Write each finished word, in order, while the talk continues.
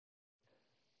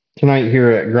Tonight here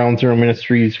at Ground Zero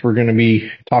Ministries, we're going to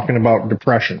be talking about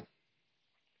depression.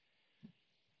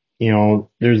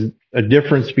 There's a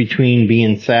difference between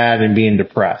being sad and being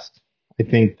depressed. I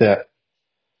think that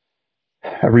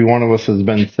every one of us has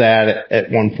been sad at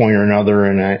one point or another,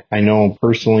 and I know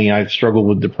personally I've struggled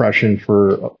with depression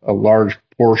for a large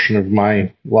portion of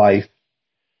my life.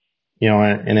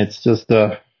 And it's just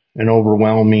an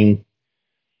overwhelming,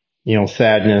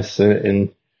 sadness,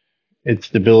 and it's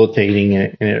debilitating,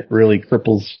 and it really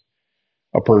cripples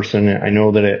a person. I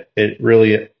know that it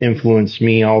really influenced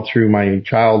me all through my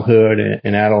childhood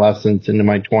and adolescence into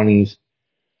my 20s.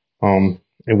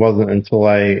 It wasn't until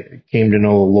I came to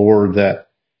know the Lord that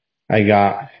I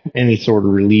got any sort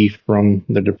of relief from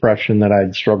the depression that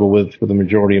I'd struggled with for the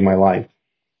majority of my life.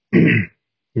 It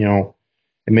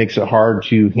makes it hard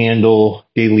to handle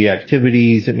daily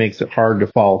activities. It makes it hard to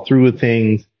follow through with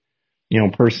things.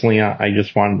 Personally, I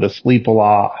just wanted to sleep a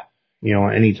lot.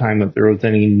 Anytime that there was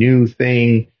any new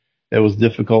thing that was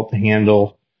difficult to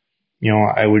handle,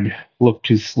 I would look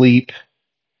to sleep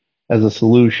as a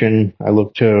solution. I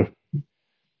looked to,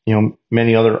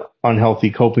 many other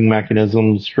unhealthy coping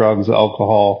mechanisms, drugs,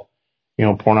 alcohol,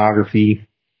 pornography,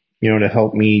 to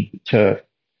help me to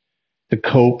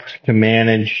cope, to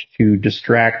manage, to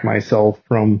distract myself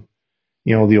from,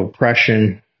 the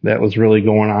oppression that was really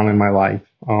going on in my life.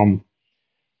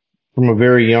 From a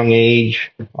very young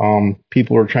age,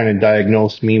 people were trying to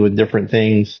diagnose me with different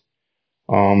things.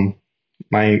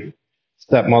 My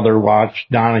stepmother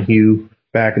watched Donahue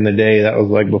back in the day. That was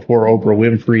like before Oprah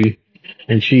Winfrey.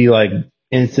 And she like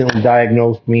instantly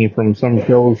diagnosed me from some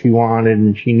show she wanted,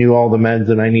 and she knew all the meds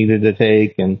that I needed to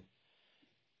take and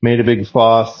made a big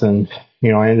fuss. And,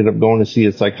 I ended up going to see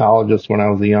a psychologist when I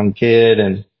was a young kid.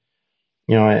 And,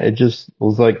 it just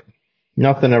was like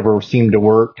nothing ever seemed to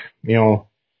work,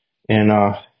 and,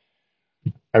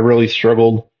 I really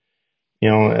struggled,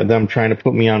 at them trying to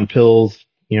put me on pills,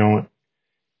 in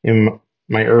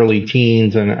my early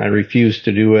teens, and I refused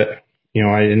to do it.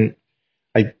 I didn't,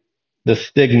 the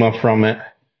stigma from it,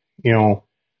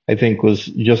 I think was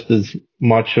just as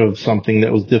much of something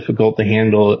that was difficult to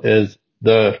handle as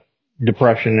the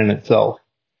depression in itself.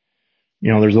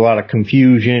 There's a lot of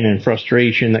confusion and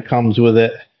frustration that comes with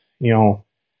it.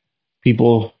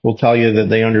 People will tell you that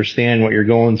they understand what you're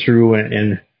going through,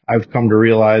 and I've come to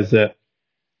realize that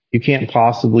you can't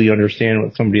possibly understand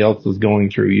what somebody else is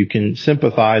going through. You can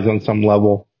sympathize on some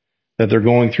level that they're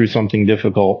going through something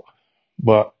difficult,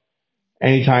 but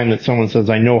anytime that someone says,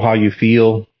 I know how you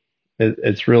feel,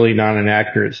 it's really not an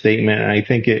accurate statement. And I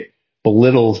think it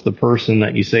belittles the person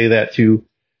that you say that to,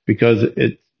 because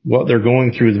what they're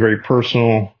going through is very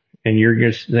personal, and you're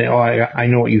just saying, oh, I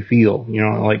know what you feel.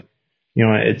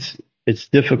 It's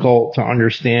difficult to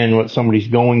understand what somebody's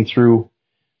going through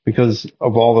because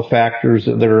of all the factors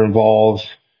that are involved,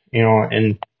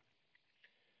 and,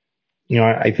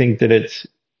 I think that it's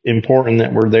important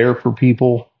that we're there for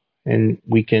people and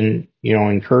we can,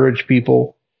 encourage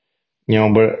people,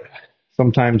 but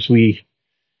sometimes we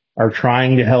are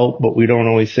trying to help, but we don't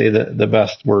always say the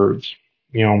best words,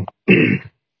 that,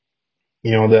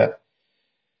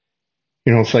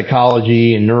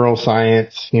 psychology and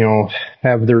neuroscience,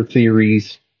 have their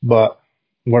theories, but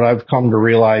what I've come to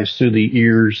realize through the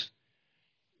years,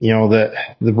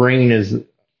 that the brain is,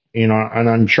 an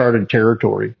uncharted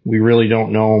territory. We really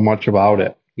don't know much about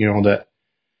it. That,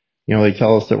 they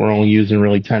tell us that we're only using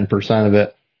really 10% of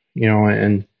it,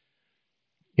 and,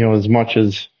 as much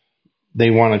as they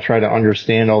want to try to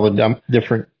understand all the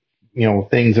different,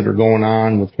 things that are going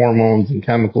on with hormones and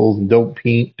chemicals and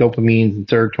dopamines and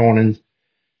serotonins,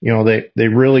 they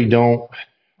really don't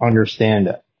understand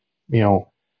it.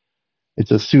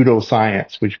 It's a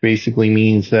pseudoscience, which basically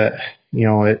means that,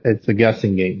 it's a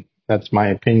guessing game. That's my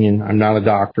opinion. I'm not a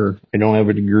doctor. I don't have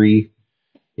a degree,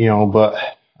 but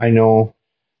I know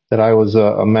that I was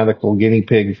a medical guinea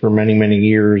pig for many, many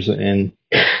years. And,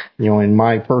 in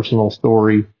my personal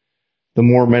story, the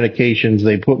more medications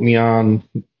they put me on,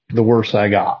 the worse I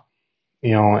got,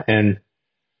 and,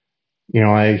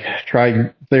 I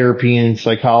tried therapy and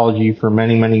psychology for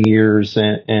many, many years,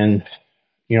 and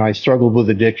I struggled with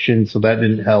addiction, so that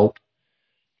didn't help.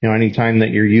 Anytime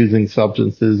that you're using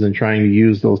substances and trying to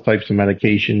use those types of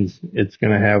medications, it's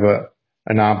going to have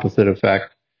an opposite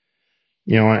effect.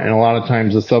 And a lot of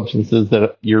times the substances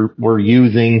that we're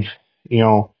using,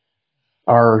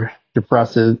 are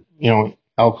depressive.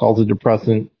 Alcohol's a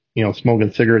depressant.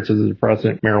 Smoking cigarettes is a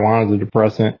depressant. Marijuana is a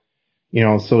depressant.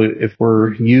 So if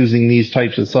we're using these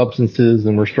types of substances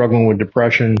and we're struggling with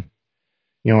depression,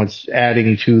 it's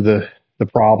adding to the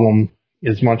problem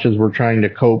as much as we're trying to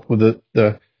cope with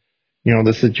the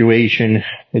situation.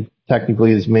 It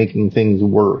technically is making things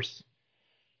worse.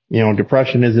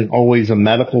 Depression isn't always a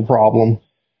medical problem.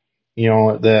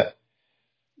 That,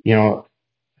 you know,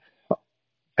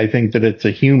 I think that it's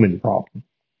a human problem.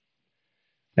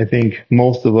 I think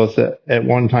most of us at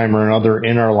one time or another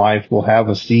in our life will have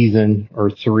a season or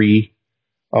three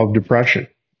of depression.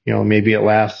 Maybe it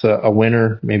lasts a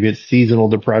winter, maybe it's seasonal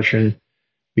depression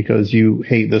because you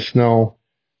hate the snow,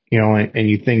 and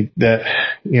you think that,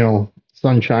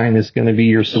 sunshine is going to be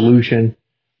your solution,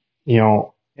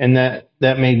 and that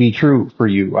may be true for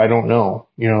you. I don't know.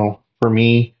 For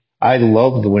me, I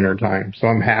love the wintertime, so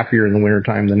I'm happier in the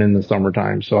wintertime than in the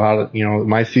summertime. So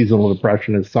my seasonal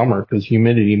depression is summer because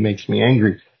humidity makes me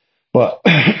angry. But,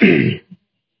 I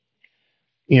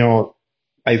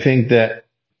think that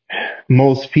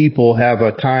most people have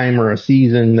a time or a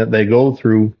season that they go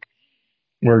through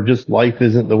where just life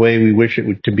isn't the way we wish it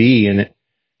would to be. And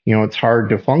it's hard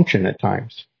to function at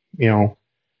times, and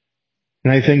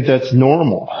I think that's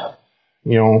normal.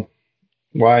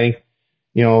 Why,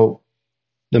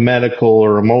 the medical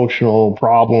or emotional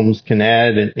problems can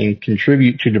add and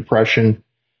contribute to depression,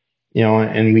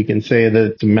 and we can say that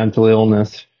it's a mental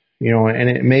illness, and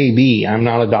it may be. I'm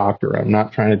not a doctor. I'm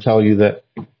not trying to tell you that,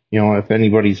 if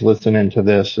anybody's listening to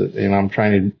this, and I'm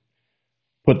trying to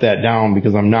put that down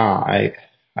because I'm not.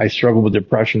 I struggled with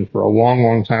depression for a long,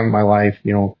 long time in my life.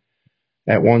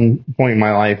 At one point in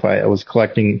my life, I was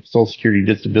collecting Social Security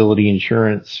disability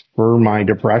insurance for my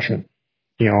depression,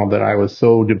 that I was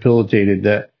so debilitated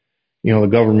that, the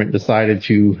government decided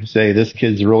to say, this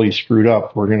kid's really screwed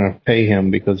up. We're going to pay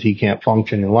him because he can't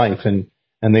function in life. And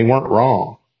they weren't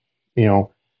wrong,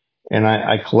 and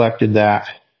I collected that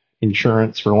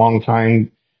insurance for a long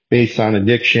time based on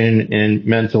addiction and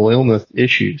mental illness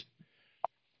issues.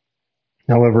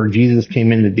 However, Jesus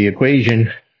came into the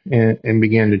equation and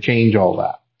began to change all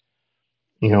that.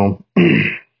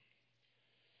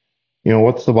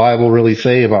 What's the Bible really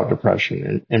say about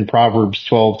depression? In Proverbs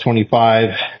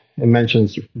 12:25, it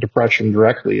mentions depression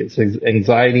directly. It says,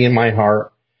 anxiety in my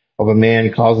heart of a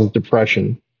man causes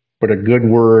depression, but a good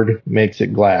word makes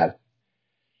it glad.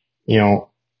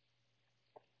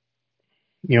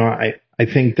 I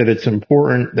think that it's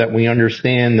important that we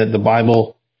understand that the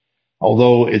Bible,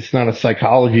 although it's not a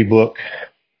psychology book,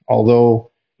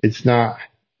 although it's not,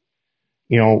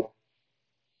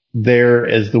 there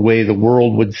as the way the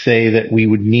world would say that we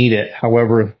would need it.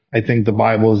 However, I think the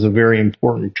Bible is a very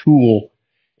important tool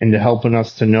into helping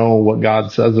us to know what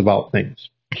God says about things.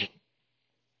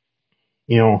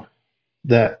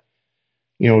 That,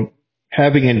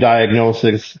 having a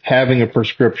diagnosis, having a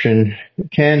prescription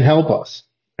can help us.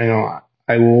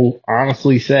 I will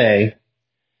honestly say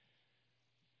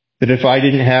that if I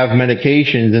didn't have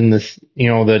medications in this,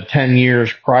 the 10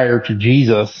 years prior to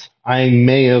Jesus, I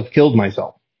may have killed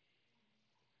myself.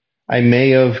 I may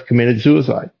have committed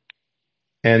suicide,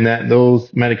 and that those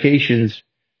medications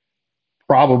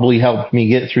probably helped me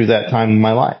get through that time in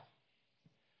my life.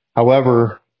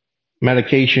 However,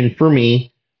 medication for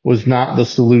me was not the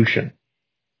solution.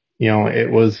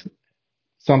 It was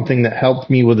something that helped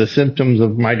me with the symptoms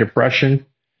of my depression,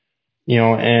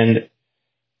 and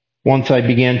once I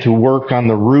began to work on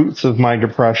the roots of my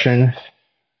depression,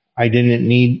 I didn't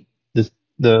need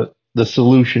the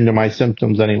solution to my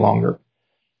symptoms any longer.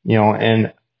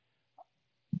 And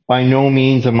by no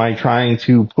means am I trying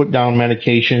to put down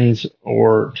medications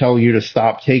or tell you to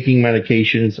stop taking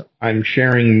medications. I'm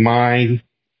sharing my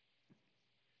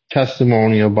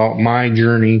testimony about my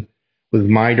journey with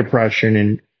my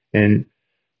depression and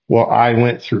what I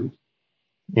went through.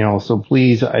 So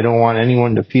please, I don't want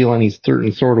anyone to feel any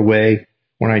certain sort of way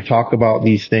when I talk about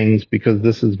these things, because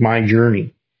this is my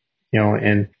journey,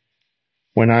 and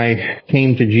when I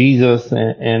came to Jesus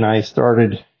and I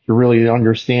started to really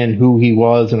understand who he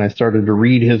was, and I started to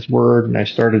read his word, and I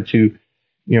started to,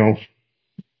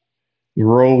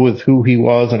 grow with who he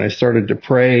was, and I started to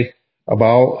pray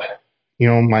about,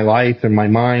 my life and my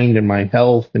mind and my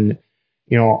health, and,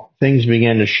 things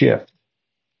began to shift,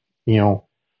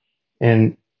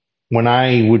 and when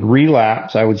I would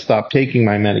relapse, I would stop taking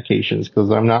my medications because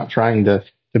I'm not trying to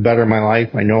better my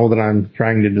life. I know that I'm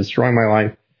trying to destroy my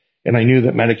life. And I knew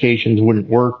that medications wouldn't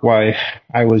work while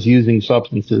I was using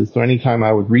substances. So anytime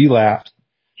I would relapse,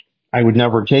 I would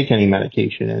never take any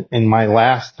medication. And my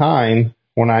last time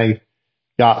when I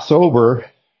got sober,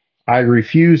 I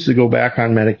refused to go back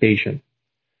on medication.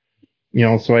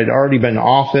 So I'd already been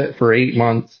off it for 8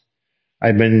 months.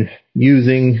 I'd been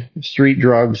using street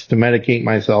drugs to medicate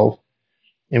myself.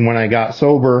 And when I got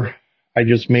sober, I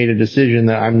just made a decision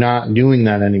that I'm not doing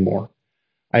that anymore.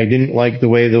 I didn't like the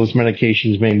way those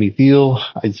medications made me feel.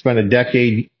 I'd spent a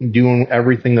decade doing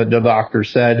everything that the doctor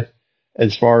said,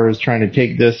 as far as trying to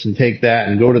take this and take that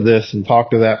and go to this and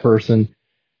talk to that person.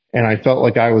 And I felt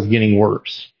like I was getting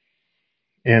worse.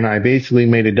 And I basically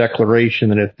made a declaration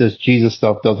that if this Jesus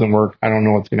stuff doesn't work, I don't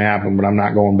know what's going to happen, but I'm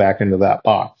not going back into that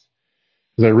box.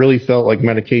 Because I really felt like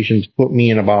medications put me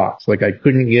in a box. Like I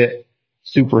couldn't get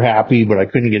super happy, but I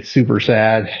couldn't get super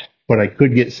sad, but I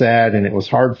could get sad, and it was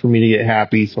hard for me to get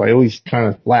happy. So I always kind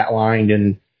of flatlined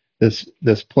in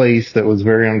this place that was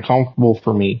very uncomfortable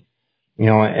for me,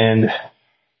 and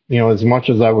as much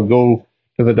as I would go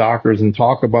to the doctors and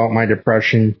talk about my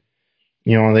depression,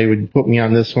 they would put me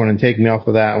on this one and take me off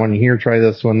of that one. Here, try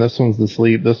this one. This one's to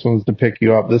sleep. This one's to pick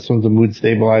you up. This one's a mood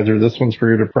stabilizer. This one's for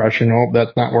your depression. Oh,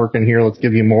 that's not working here. Let's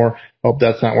give you more. Oh,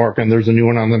 that's not working. There's a new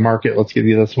one on the market. Let's give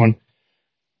you this one.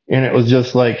 And it was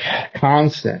just like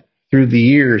constant through the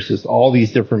years, just all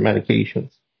these different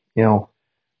medications,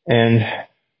 and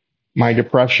my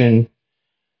depression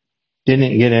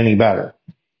didn't get any better.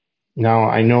 Now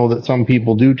I know that some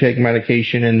people do take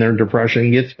medication and their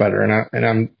depression gets better,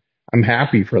 and I'm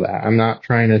happy for that. I'm not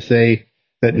trying to say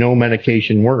that no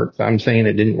medication works. I'm saying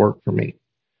it didn't work for me.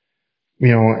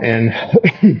 And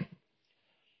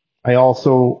I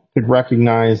also could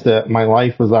recognize that my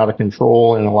life was out of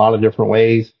control in a lot of different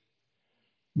ways.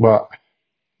 But,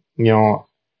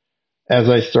 as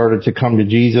I started to come to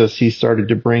Jesus, he started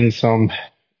to bring some,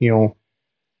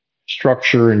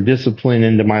 structure and discipline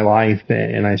into my life.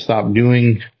 And I stopped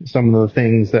doing some of the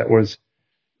things that was,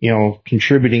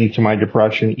 contributing to my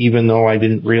depression, even though I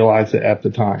didn't realize it at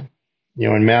the time.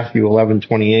 In Matthew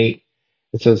 11:28,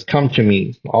 it says, "Come to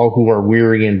me, all who are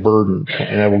weary and burdened,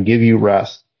 and I will give you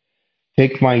rest.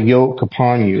 Take my yoke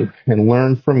upon you and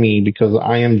learn from me, because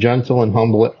I am gentle and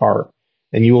humble at heart,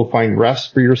 and you will find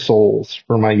rest for your souls.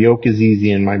 For my yoke is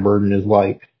easy and my burden is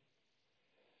light."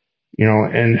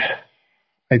 And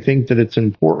I think that it's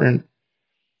important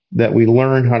that we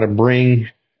learn how to bring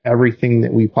everything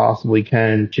that we possibly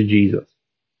can to Jesus.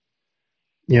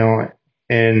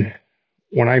 And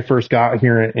when I first got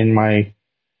here in my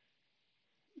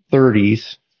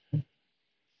 30s,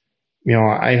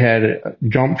 I had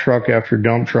dump truck after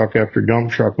dump truck after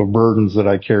dump truck of burdens that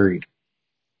I carried.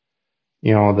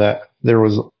 That there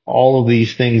was all of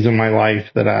these things in my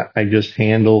life that I just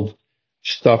handled,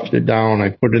 stuffed it down. I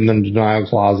put it in the denial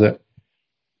closet.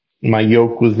 My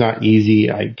yoke was not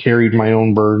easy. I carried my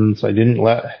own burdens. I didn't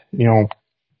let,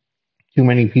 too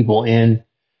many people in.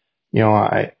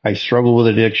 I struggled with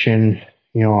addiction.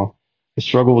 I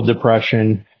struggled with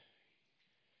depression.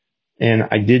 And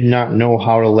I did not know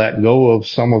how to let go of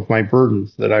some of my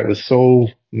burdens, that I was so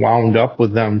wound up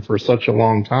with them for such a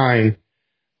long time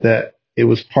that it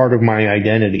was part of my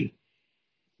identity,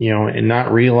 and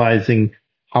not realizing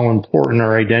how important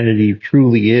our identity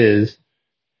truly is,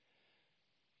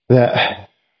 that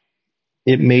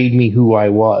it made me who I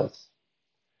was.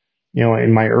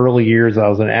 In my early years, I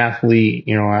was an athlete.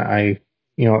 I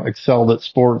excelled at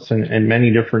sports and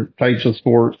many different types of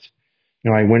sports.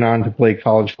 I went on to play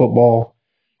college football.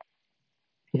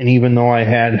 And even though I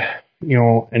had,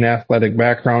 an athletic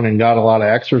background and got a lot of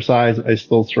exercise, I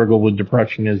still struggled with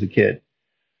depression as a kid.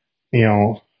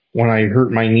 When I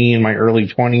hurt my knee in my early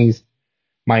 20s,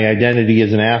 my identity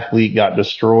as an athlete got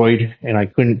destroyed and I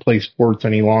couldn't play sports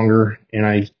any longer. And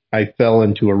I fell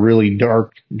into a really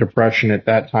dark depression at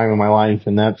that time of my life.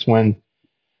 And that's when,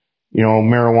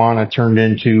 marijuana turned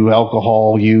into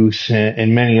alcohol use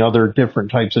and many other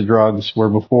different types of drugs, where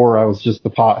before I was just the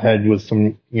pothead with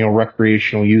some,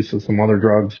 recreational use of some other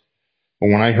drugs. But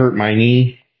when I hurt my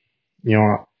knee,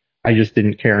 I just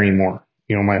didn't care anymore.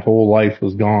 My whole life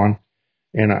was gone,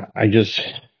 and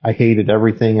I hated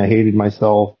everything. I hated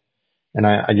myself, and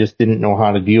I just didn't know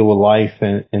how to deal with life,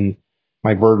 and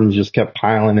my burdens just kept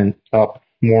piling up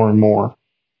more and more,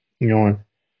 and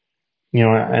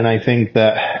I think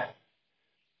that,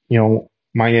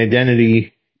 my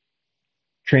identity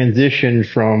transitioned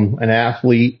from an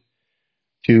athlete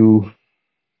to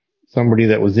somebody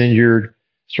that was injured,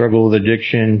 struggled with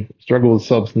addiction, struggled with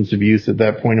substance abuse at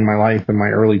that point in my life in my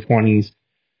early 20s,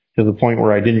 to the point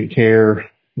where I didn't care,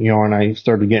 and I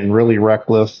started getting really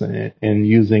reckless and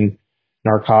using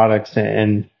narcotics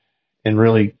and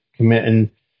really committing,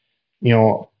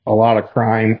 a lot of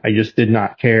crime. I just did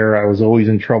not care. I was always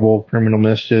in trouble, criminal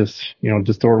mischiefs,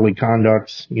 disorderly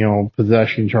conducts,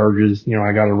 possession charges.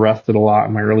 I got arrested a lot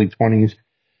in my early 20s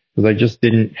because I just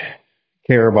didn't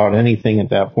care about anything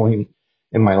at that point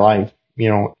in my life,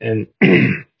 and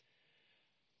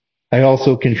I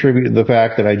also contributed to the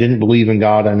fact that I didn't believe in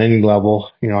God on any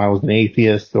level. I was an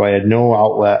atheist, so I had no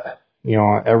outlet.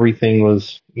 Everything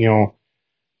was,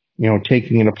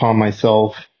 taking it upon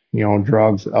myself,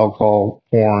 drugs, alcohol,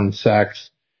 porn, sex,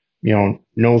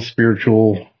 no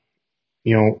spiritual,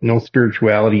 no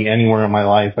spirituality anywhere in my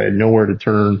life. I had nowhere to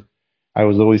turn. I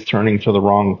was always turning to the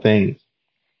wrong things,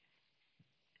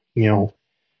 you know,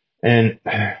 and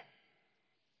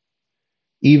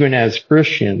even as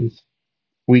Christians,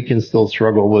 we can still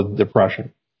struggle with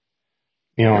depression,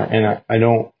 and I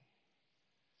don't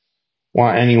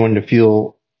want anyone to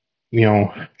feel,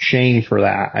 shame for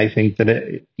that. I think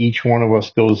that each one of us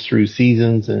goes through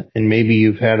seasons, and maybe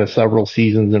you've had several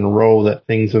seasons in a row that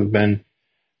things have been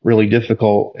really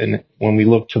difficult. And when we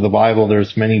look to the Bible,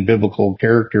 there's many biblical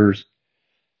characters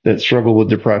that struggle with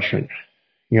depression.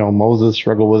 Moses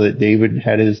struggled with it. David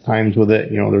had his times with it.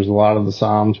 There's a lot of the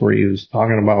Psalms where he was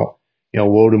talking about,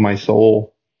 woe to my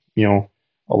soul.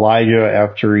 Elijah,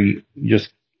 after he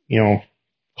just,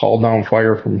 called down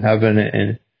fire from heaven,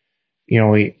 and,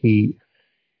 he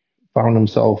found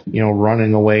himself,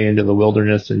 running away into the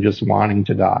wilderness and just wanting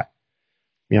to die.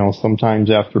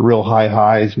 Sometimes after real high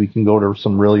highs, we can go to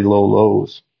some really low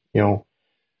lows.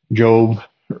 Job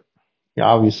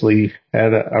obviously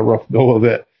had a rough go of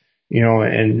it,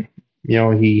 and,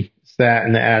 he sat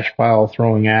in the ash pile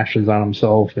throwing ashes on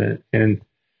himself, and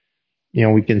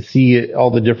we can see it,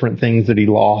 all the different things that he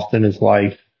lost in his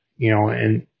life,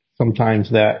 and sometimes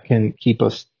that can keep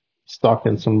us stuck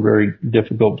in some very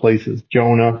difficult places.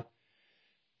 Jonah,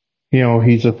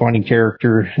 he's a funny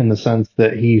character in the sense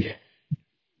that he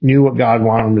knew what God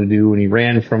wanted him to do and he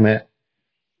ran from it,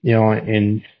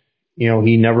 and,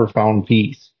 he never found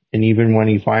peace. And even when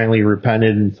he finally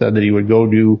repented and said that he would go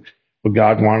do what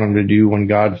God wanted him to do, when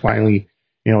God finally,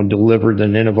 delivered the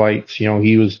Ninevites,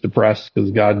 he was depressed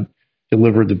because God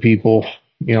delivered the people,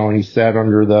 and he sat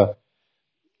under the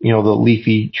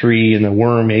leafy tree and the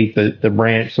worm ate the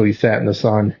branch. So he sat in the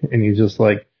sun and he's just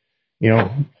like,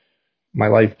 my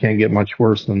life can't get much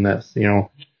worse than this,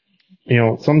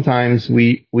 sometimes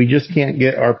we just can't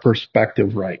get our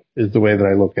perspective right is the way that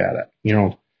I look at it.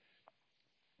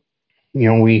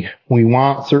 We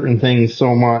want certain things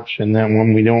so much, and then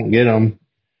when we don't get them,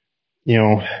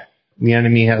 the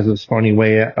enemy has this funny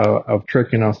way of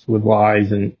tricking us with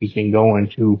lies, and we can go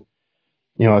into,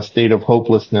 a state of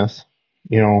hopelessness,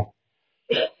 and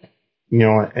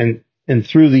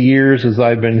through the years, as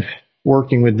I've been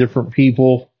working with different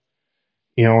people,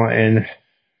 and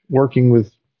working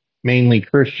with mainly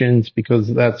Christians, because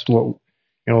that's what,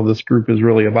 this group is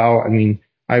really about. I mean,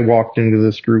 I walked into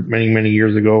this group many, many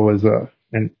years ago as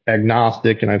an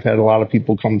agnostic, and I've had a lot of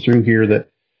people come through here that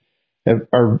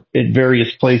are at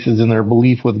various places in their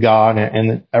belief with God,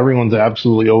 and everyone's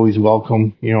absolutely always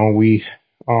welcome. We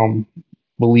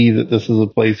believe that this is a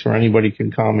place where anybody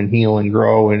can come and heal and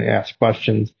grow and ask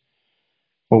questions.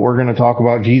 But we're going to talk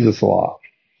about Jesus a lot,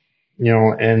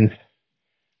 and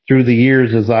through the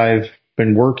years, as I've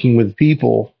been working with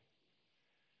people,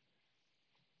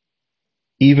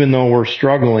 even though we're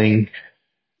struggling,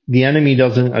 the enemy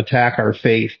doesn't attack our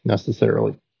faith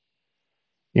necessarily.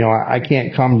 I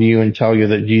can't come to you and tell you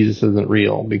that Jesus isn't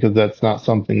real, because that's not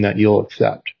something that you'll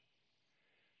accept.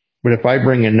 But if I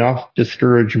bring enough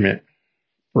discouragement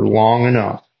for long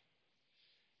enough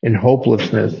and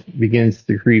hopelessness begins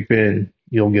to creep in,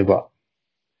 you'll give up.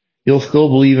 You'll still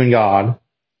believe in God.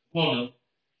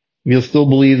 You'll still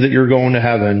believe that you're going to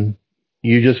heaven.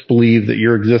 You just believe that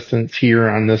your existence here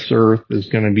on this earth is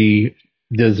going to be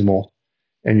dismal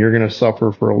and you're going to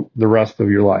suffer for the rest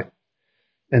of your life.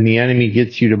 And the enemy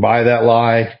gets you to buy that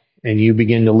lie, and you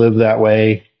begin to live that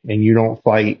way, and you don't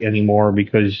fight anymore,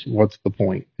 because what's the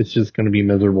point? It's just going to be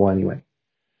miserable anyway.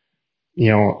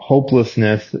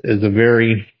 Hopelessness is a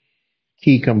very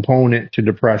key component to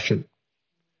depression.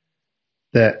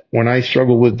 That when I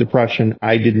struggled with depression,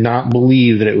 I did not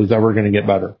believe that it was ever going to get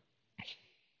better.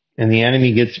 And the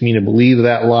enemy gets me to believe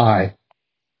that lie,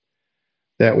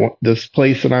 that this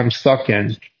place that I'm stuck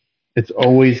in, it's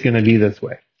always going to be this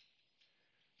way.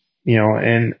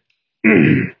 And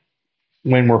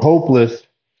when we're hopeless,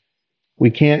 we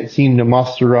can't seem to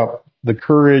muster up the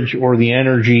courage or the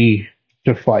energy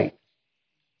to fight.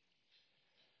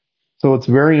 So it's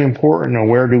very important to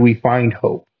where do we find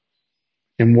hope,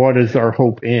 and what is our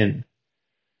hope in?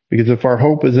 Because if our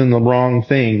hope is in the wrong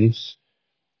things,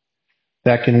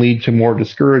 that can lead to more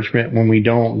discouragement when we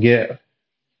don't get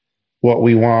what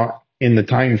we want in the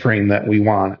time frame that we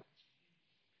want.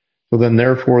 So then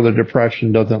therefore the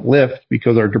depression doesn't lift,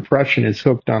 because our depression is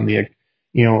hooked on the,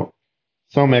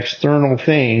 some external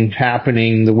thing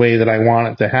happening the way that I want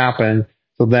it to happen,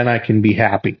 so then I can be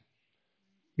happy.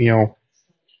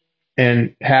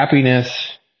 And happiness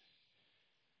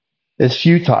is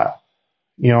futile.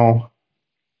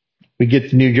 We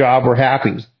get the new job, we're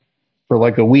happy for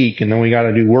like a week, and then we got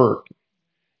to do work.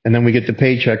 And then we get the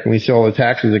paycheck and we see all the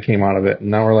taxes that came out of it.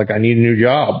 And now we're like, I need a new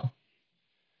job.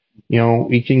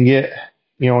 We can get,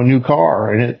 a new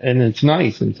car and it's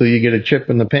nice until you get a chip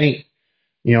in the paint.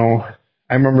 I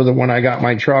remember that when I got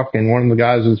my truck and one of the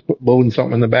guys was loading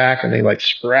something in the back and they like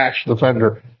scratched the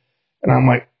fender. And I'm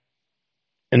like,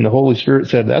 and the Holy Spirit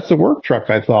said, that's a work truck,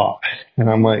 I thought. And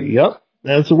I'm like, yep,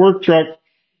 that's a work truck.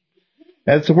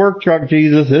 That's a work truck,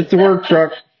 Jesus. It's a work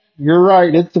truck. You're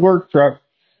right. It's a work truck.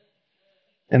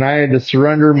 And I had to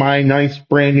surrender my nice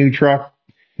brand new truck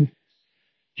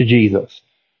to Jesus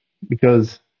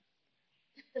because,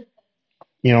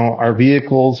 our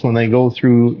vehicles, when they go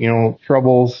through,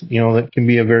 troubles, that can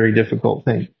be a very difficult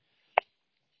thing.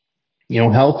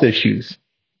 Health issues,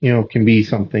 can be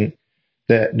something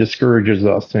that discourages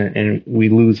us and we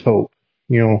lose hope.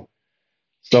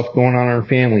 Stuff going on in our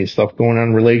family, stuff going on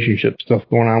in relationships, stuff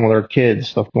going on with our kids,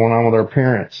 stuff going on with our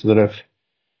parents. That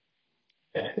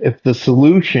if the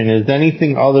solution is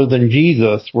anything other than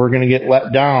Jesus, we're going to get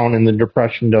let down and the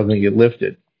depression doesn't get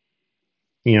lifted.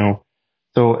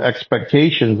 So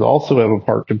expectations also have a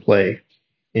part to play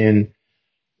in,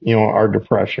 our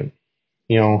depression.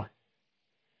 That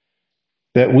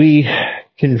we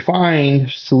can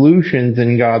find solutions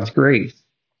in God's grace.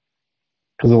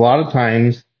 Because a lot of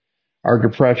times our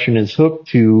depression is hooked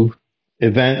to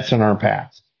events in our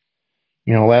past.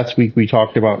 Last week we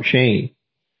talked about shame,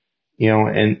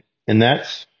 and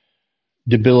that's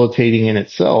debilitating in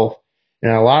itself.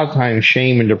 And a lot of times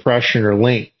shame and depression are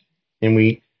linked and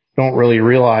we don't really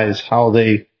realize how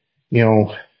they,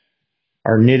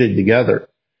 are knitted together.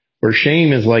 Where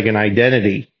shame is like an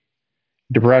identity,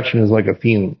 depression is like a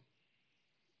feeling.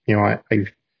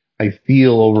 I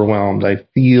feel overwhelmed. I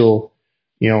feel,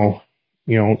 catatonic.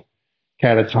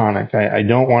 I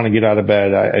don't want to get out of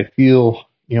bed. I feel,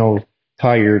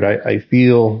 tired. I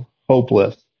feel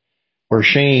hopeless. Where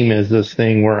shame is this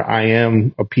thing where I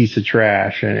am a piece of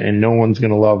trash and no one's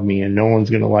going to love me and no one's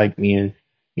going to like me and,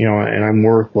 and I'm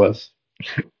worthless,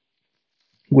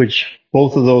 which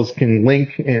both of those can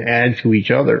link and add to each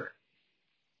other,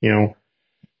 So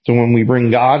when we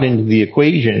bring God into the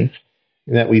equation,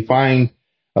 that we find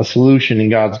a solution in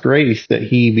God's grace, that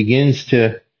he begins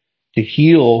to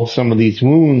heal some of these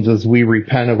wounds as we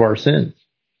repent of our sins.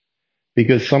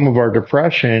 Because some of our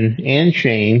depression and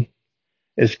shame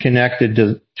is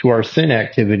connected to our sin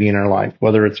activity in our life,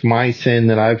 whether it's my sin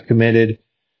that I've committed,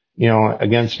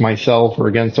 against myself or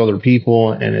against other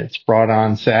people, and it's brought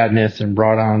on sadness and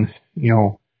brought on,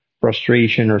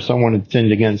 frustration, or someone had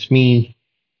sinned against me,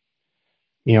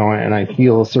 and I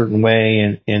feel a certain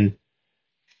way, and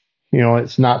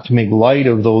it's not to make light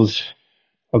of those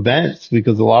events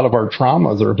because a lot of our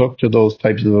traumas are hooked to those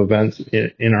types of events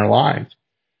in our lives.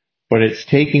 But it's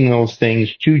taking those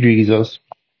things to Jesus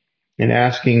and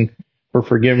asking for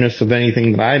forgiveness of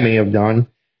anything that I may have done,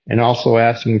 and also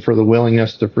asking for the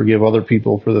willingness to forgive other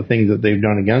people for the things that they've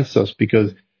done against us,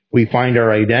 because we find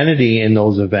our identity in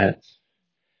those events.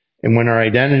 And when our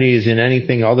identity is in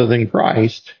anything other than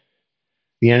Christ,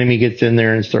 the enemy gets in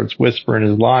there and starts whispering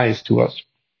his lies to us,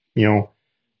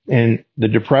 and the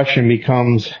depression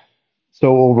becomes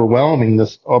so overwhelming,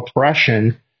 this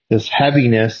oppression, this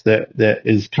heaviness that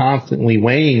is constantly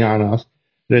weighing on us,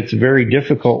 that it's very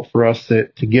difficult for us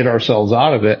to get ourselves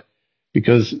out of it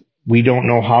because we don't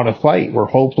know how to fight. We're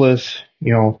hopeless.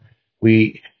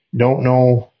 We don't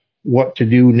know what to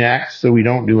do next, so we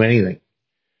don't do anything.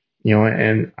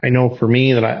 And I know for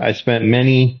me that I spent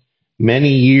many, many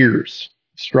years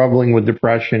struggling with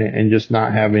depression and just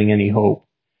not having any hope.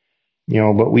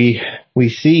 But we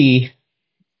see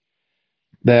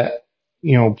that,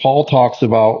 Paul talks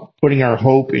about putting our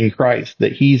hope in Christ,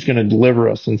 that he's going to deliver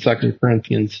us in 2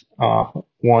 Corinthians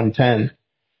 1:10,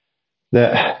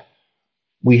 that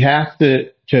we have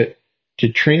to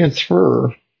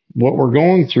transfer what we're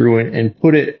going through and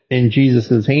put it in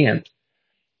Jesus' hands.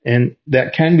 And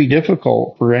that can be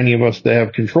difficult for any of us that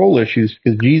have control issues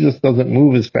because Jesus doesn't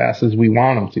move as fast as we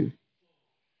want him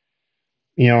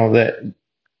to. That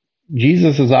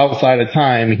Jesus is outside of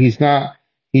time. He's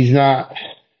not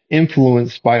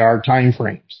influenced by our time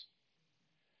frames.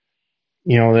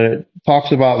 That it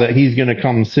talks about that he's going to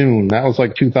come soon. That was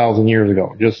like 2,000 years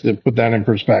ago, just to put that in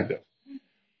perspective.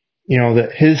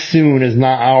 That his soon is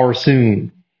not our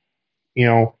soon.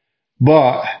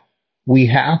 But we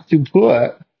have to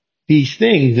put these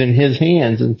things in his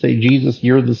hands and say, Jesus,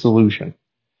 you're the solution.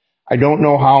 I don't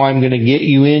know how I'm going to get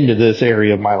you into this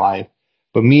area of my life,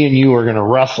 but me and you are going to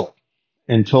wrestle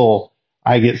until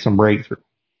I get some breakthrough.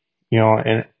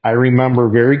 And I remember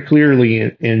very clearly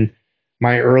in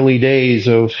my early days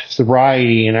of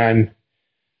sobriety, and I'm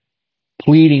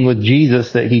pleading with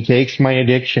Jesus that he takes my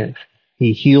addiction.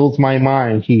 He heals my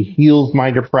mind. He heals my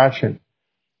depression.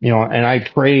 And I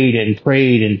prayed and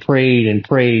prayed and prayed and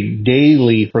prayed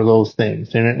daily for those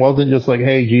things. And it wasn't just like,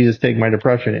 hey, Jesus, take my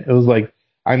depression. It was like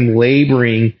I'm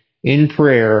laboring in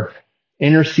prayer,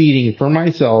 interceding for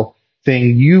myself,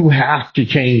 saying, you have to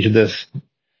change this.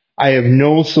 I have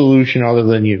no solution other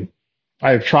than you.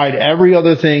 I've tried every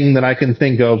other thing that I can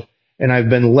think of, and I've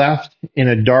been left in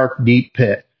a dark, deep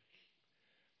pit.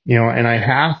 And I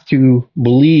have to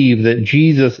believe that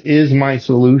Jesus is my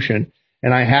solution,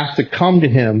 and I have to come to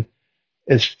him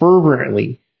as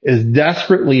fervently, as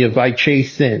desperately as I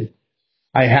chase sin.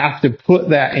 I have to put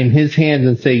that in his hands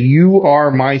and say, you are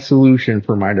my solution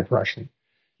for my depression.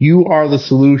 You are the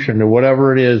solution to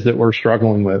whatever it is that we're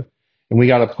struggling with. And we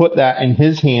got to put that in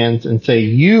his hands and say,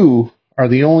 you are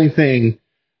the only thing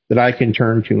that I can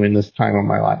turn to in this time of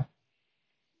my life.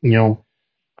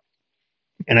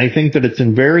 And I think that it's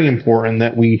very important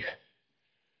that we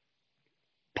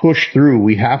push through.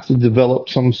 We have to develop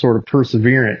some sort of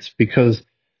perseverance because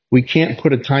we can't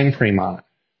put a time frame on it.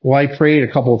 Well, I prayed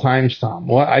a couple of times, Tom.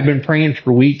 Well, I've been praying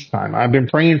for weeks, Tom. I've been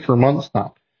praying for months,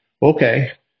 Tom.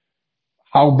 Okay,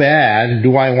 how bad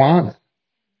do I want it?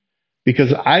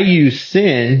 Because I used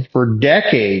sin for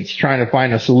decades trying to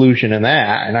find a solution in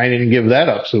that, and I didn't give that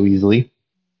up so easily.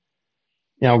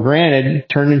 Now, granted,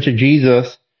 turning to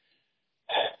Jesus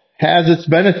has its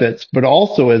benefits, but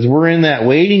also as we're in that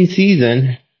waiting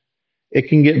season, it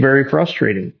can get very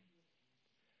frustrating.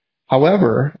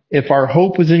 However, if our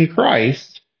hope is in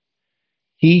Christ,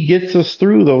 he gets us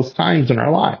through those times in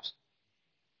our lives.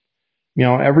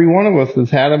 Every one of us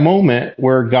has had a moment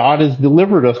where God has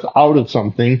delivered us out of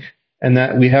something and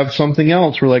that we have something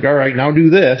else. We're like, all right, now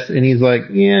do this. And he's like,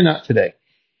 yeah, not today.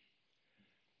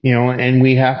 And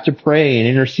we have to pray and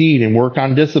intercede and work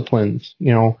on disciplines,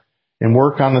 and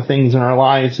work on the things in our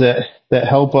lives that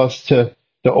help us to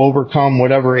overcome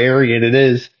whatever area it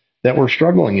is that we're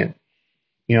struggling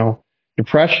in.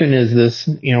 Depression is this,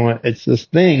 it's this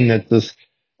thing that this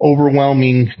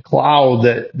overwhelming cloud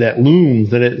that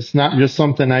looms, that it's not just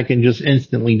something I can just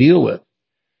instantly deal with.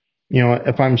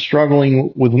 If I'm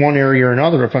struggling with one area or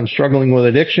another, if I'm struggling with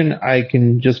addiction, I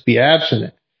can just be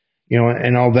abstinent,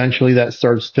 and eventually that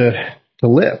starts to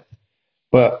lift.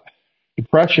 But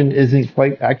depression isn't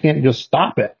quite, I can't just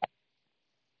stop it.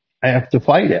 I have to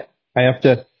fight it. I have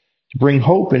to bring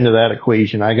hope into that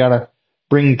equation. I got to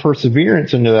bring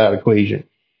perseverance into that equation.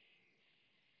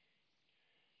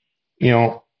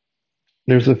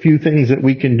 There's a few things that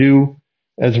we can do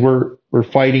as we're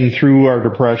fighting through our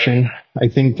depression. I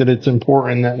think that it's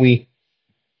important that we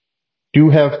do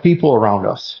have people around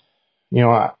us.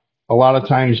 A lot of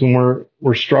times when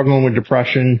we're struggling with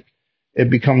depression, it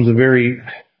becomes a very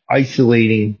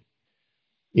isolating,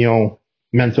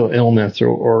 mental illness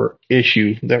or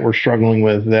issue that we're struggling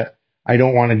with, that I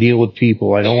don't want to deal with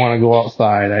people. I don't want to go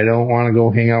outside. I don't want to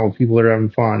go hang out with people that are having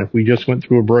fun. If we just went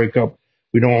through a breakup,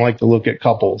 we don't like to look at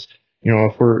couples.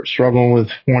 If we're struggling with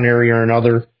one area or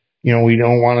another, we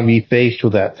don't want to be faced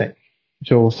with that thing.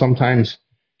 So sometimes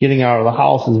getting out of the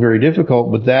house is very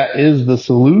difficult, but that is the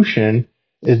solution,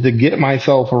 is to get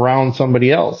myself around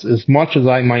somebody else. As much as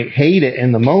I might hate it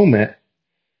in the moment,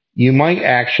 you might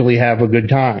actually have a good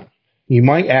time. You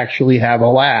might actually have a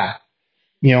laugh,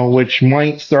 which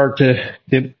might start to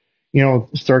tip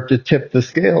the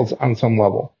scales on some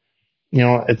level.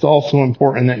 It's also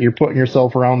important that you're putting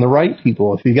yourself around the right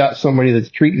people. If you got somebody that's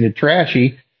treating you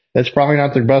trashy, that's probably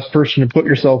not the best person to put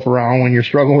yourself around when you're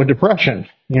struggling with depression.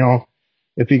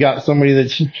 If you got somebody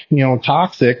that's,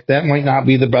 toxic, that might not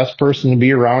be the best person to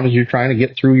be around as you're trying to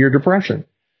get through your depression.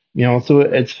 So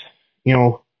it's,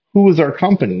 who is our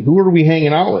company? Who are we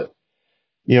hanging out with?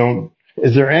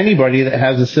 Is there anybody that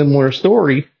has a similar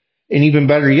story? And even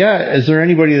better yet, is there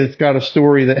anybody that's got a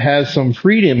story that has some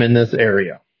freedom in this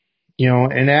area?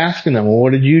 And asking them, well,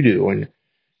 what did you do? And,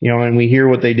 and we hear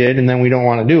what they did and then we don't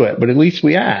want to do it, but at least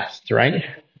we asked, right?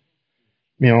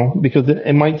 Because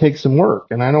it might take some work,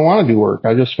 and I don't want to do work.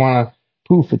 I just want to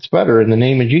poof, it's better in the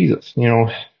name of Jesus,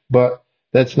 but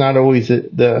that's not always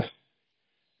the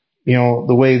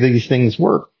way these things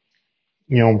work.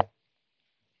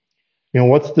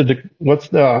 What's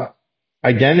the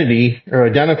identity or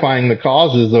identifying the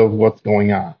causes of what's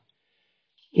going on?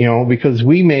 Because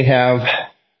we may have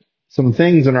some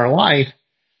things in our life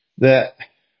that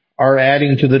are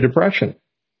adding to the depression.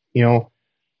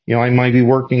 I might be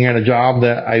working at a job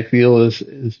that I feel is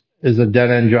a dead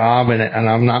end job, and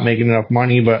I'm not making enough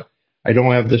money, but I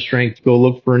don't have the strength to go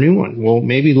look for a new one. Well,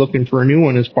 maybe looking for a new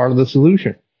one is part of the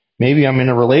solution. Maybe I'm in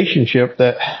a relationship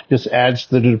that just adds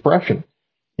to the depression,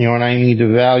 and I need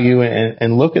to value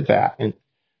and look at that. And,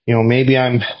 maybe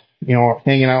I'm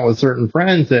hanging out with certain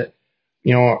friends that,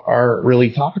 are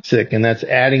really toxic, and that's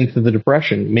adding to the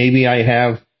depression. Maybe I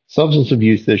have substance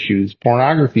abuse issues,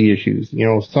 pornography issues,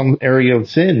 some area of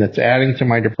sin that's adding to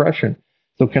my depression.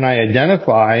 So can I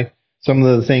identify some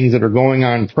of the things that are going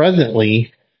on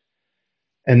presently?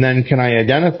 And then can I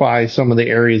identify some of the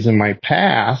areas in my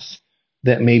past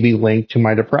that may be linked to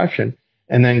my depression?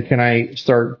 And then can I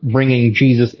start bringing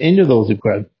Jesus into those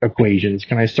equations?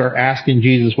 Can I start asking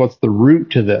Jesus, what's the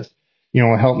root to this?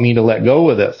 Help me to let go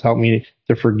of this. Help me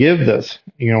to forgive this.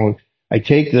 I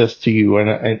take this to you,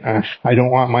 and I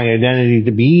don't want my identity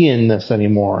to be in this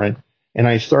anymore. And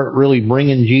I start really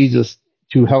bringing Jesus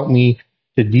to help me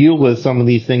to deal with some of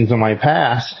these things in my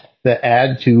past that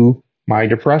add to my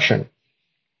depression.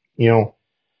 A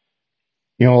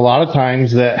lot of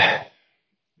times that,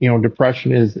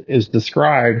 depression is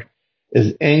described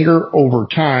as anger over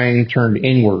time turned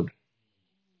inward.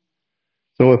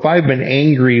 So if I've been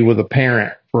angry with a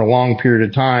parent for a long period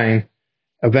of time,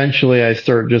 eventually I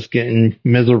start just getting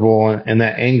miserable, and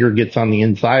that anger gets on the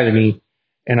inside of me,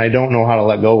 and I don't know how to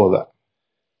let go of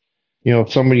it.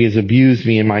 If somebody has abused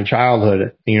me in my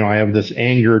childhood, I have this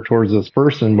anger towards this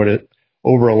person, but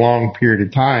over a long period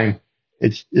of time,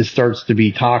 it starts to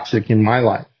be toxic in my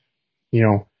life.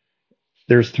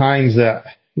 There's times that,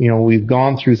 we've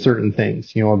gone through certain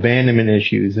things, abandonment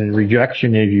issues and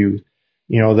rejection issues,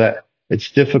 that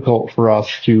it's difficult for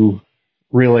us to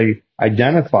really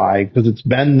identify because it's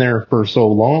been there for so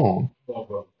long,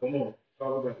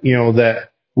 that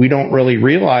we don't really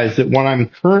realize that what I'm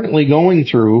currently going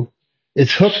through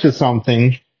is hooked to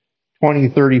something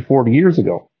 20, 30, 40 years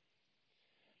ago.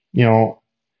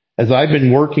 As I've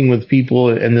been working with people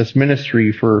in this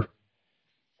ministry for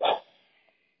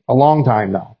a long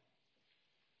time now,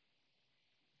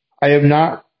 I have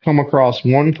not come across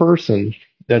one person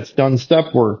that's done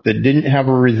step work that didn't have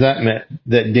a resentment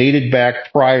that dated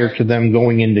back prior to them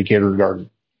going into kindergarten.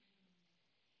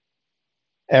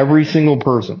 Every single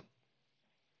person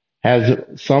has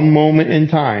some moment in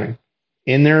time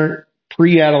in their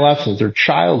pre-adolescence or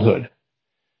childhood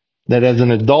that as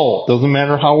an adult, doesn't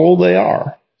matter how old they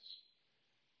are,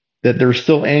 that there's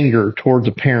still anger towards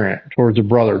a parent, towards a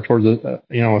brother, towards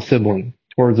a sibling,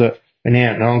 towards an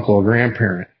aunt, an uncle, a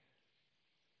grandparent.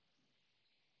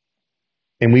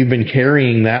 And we've been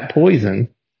carrying that poison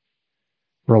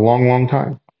for a long, long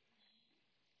time.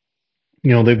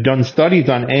 They've done studies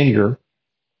on anger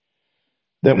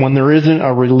that when there isn't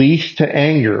a release to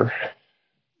anger,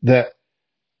 that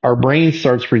our brain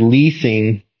starts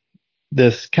releasing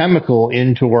this chemical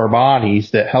into our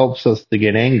bodies that helps us to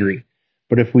get angry.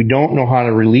 But if we don't know how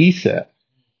to release it,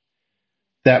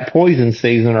 that poison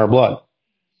stays in our blood.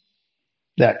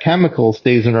 That chemical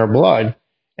stays in our blood,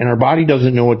 and our body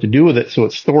doesn't know what to do with it, so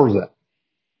it stores it.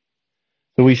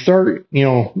 So we start,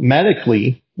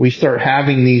 medically, we start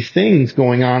having these things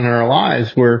going on in our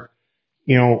lives where,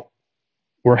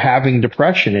 we're having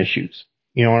depression issues,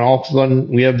 and all of a sudden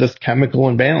we have this chemical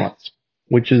imbalance,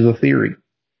 which is a theory.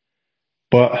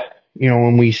 But,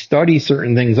 when we study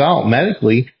certain things out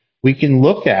medically, we can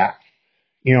look at,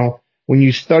 when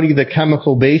you study the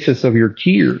chemical basis of your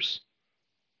tears,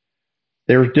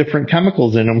 there's different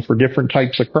chemicals in them for different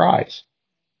types of cries.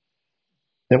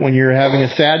 That when you're having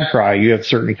a sad cry, you have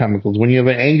certain chemicals. When you have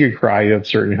an angry cry, you have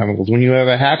certain chemicals. When you have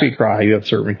a happy cry, you have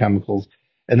certain chemicals.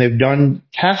 And they've done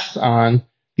tests on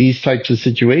these types of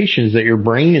situations that your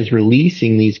brain is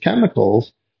releasing these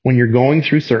chemicals when you're going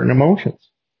through certain emotions.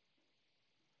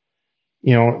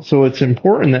 So it's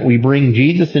important that we bring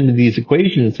Jesus into these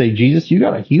equations and say, Jesus, you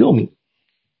got to heal me.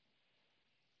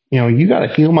 You got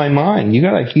to heal my mind. You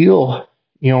got to heal,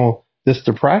 this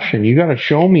depression. You got to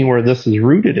show me where this is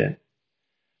rooted in.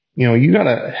 You got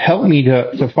to help me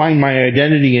to find my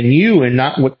identity in you and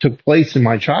not what took place in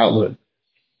my childhood.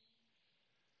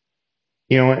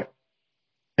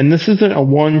 And this isn't a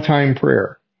one-time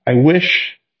prayer. I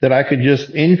wish that I could just,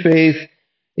 in faith,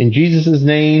 in Jesus'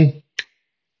 name,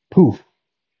 poof,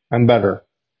 I'm better.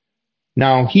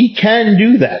 Now, he can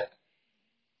do that.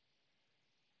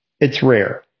 It's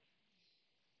rare.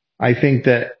 I think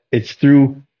that it's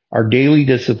through our daily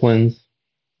disciplines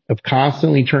of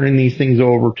constantly turning these things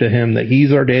over to him, that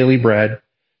he's our daily bread,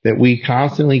 that we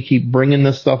constantly keep bringing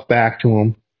this stuff back to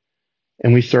him,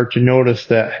 and we start to notice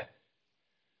that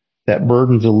that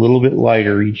burden's a little bit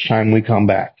lighter each time we come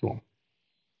back to him.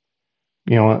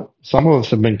 Some of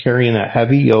us have been carrying that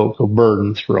heavy yoke of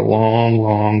burdens for a long,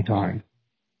 long time,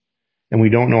 and we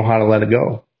don't know how to let it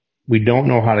go. We don't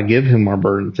know how to give him our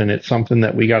burdens, and it's something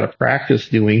that we got to practice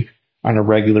doing on a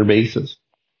regular basis.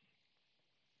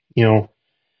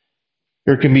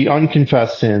 There can be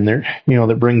unconfessed sin there,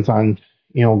 that brings on,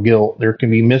 guilt. There can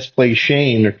be misplaced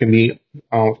shame. There can be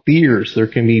fears. There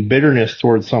can be bitterness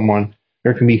towards someone.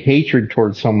 There can be hatred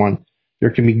towards someone.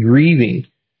 There can be grieving.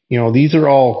 These are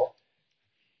all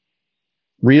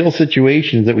real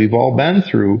situations that we've all been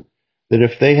through that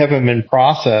if they haven't been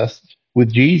processed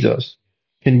with Jesus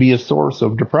can be a source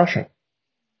of depression.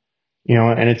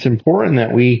 And it's important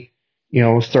that we,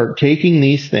 start taking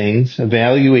these things,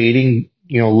 evaluating,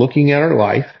 looking at our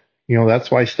life.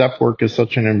 That's why step work is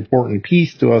such an important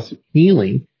piece to us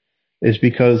healing, is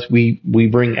because we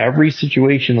bring every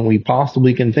situation that we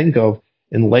possibly can think of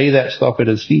and lay that stuff at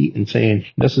his feet and saying,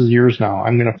 this is yours now.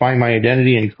 I'm going to find my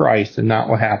identity in Christ and not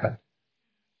what happened.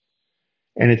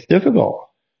 And it's difficult.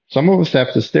 Some of us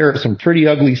have to stare at some pretty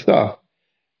ugly stuff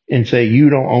and say, you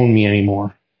don't own me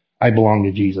anymore. I belong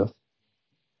to Jesus.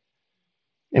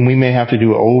 And we may have to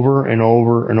do it over and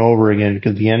over and over again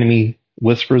because the enemy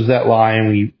whispers that lie and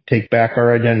we take back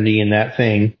our identity in that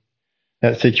thing,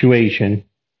 that situation,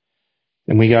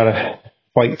 and we got to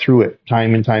fight through it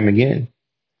time and time again.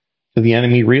 So the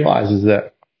enemy realizes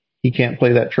that he can't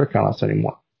play that trick on us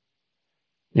anymore.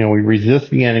 We resist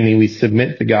the enemy, we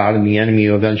submit to God, and the enemy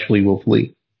eventually will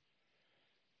flee.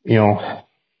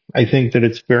 I think that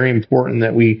it's very important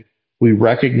that we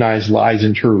recognize lies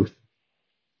and truth.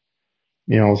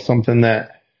 Something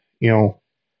that,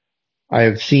 I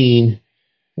have seen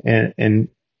and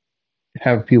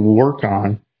have people work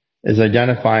on is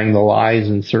identifying the lies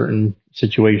in certain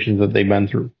situations that they've been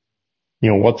through.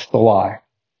 What's the lie?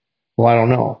 Well, I don't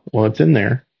know. Well, it's in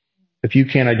there. If you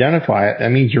can't identify it,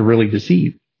 that means you're really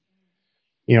deceived.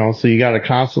 So you got to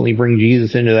constantly bring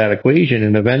Jesus into that equation,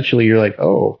 and eventually you're like,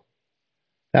 oh,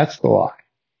 that's the lie.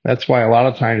 That's why a lot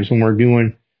of times when we're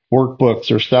doing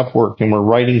workbooks or step work and we're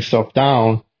writing stuff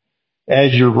down,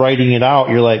 as you're writing it out,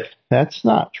 you're like, that's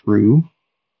not true.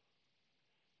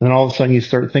 Then all of a sudden you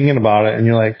start thinking about it and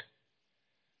you're like,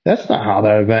 that's not how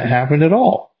that event happened at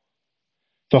all.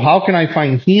 So how can I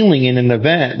find healing in an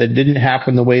event that didn't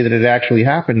happen the way that it actually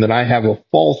happened, that I have a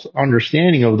false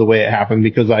understanding of the way it happened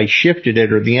because I shifted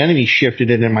it or the enemy shifted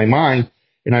it in my mind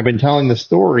and I've been telling the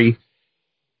story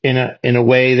in a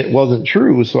way that wasn't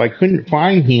true, so I couldn't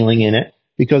find healing in it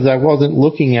because I wasn't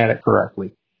looking at it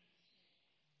correctly.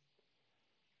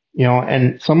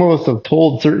 And some of us have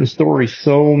told certain stories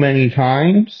so many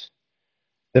times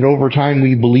that over time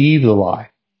we believe the lie.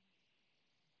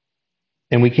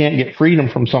 And we can't get freedom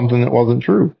from something that wasn't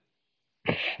true.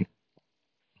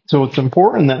 So it's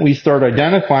important that we start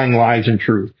identifying lies and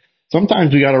truth.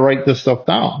 Sometimes we got to write this stuff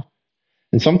down.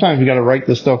 And sometimes we got to write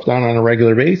this stuff down on a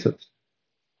regular basis.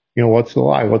 What's the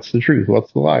lie? What's the truth?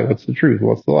 What's the lie? What's the truth?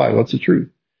 What's the lie? What's the truth?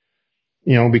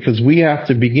 Because we have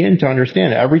to begin to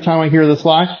understand every time I hear this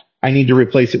lie, I need to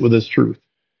replace it with this truth.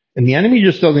 And the enemy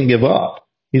just doesn't give up.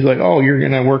 He's like, oh, you're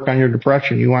going to work on your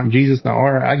depression. You want Jesus now?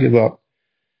 All right, I give up.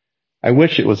 I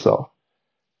wish it was so.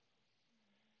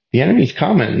 The enemy's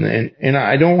coming, and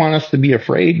I don't want us to be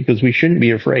afraid because we shouldn't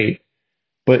be afraid.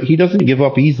 But he doesn't give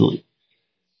up easily,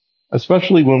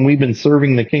 especially when we've been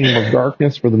serving the kingdom of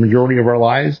darkness for the majority of our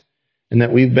lives, and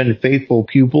that we've been faithful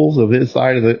pupils of his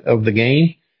side of the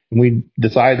game, and we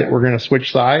decide that we're going to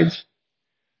switch sides.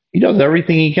 He does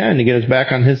everything he can to get us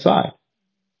back on his side.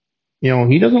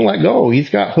 He doesn't let go. He's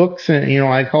got hooks and,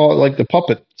 I call it like the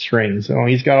puppet strings.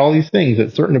 He's got all these things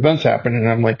that certain events happen and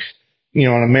I'm like,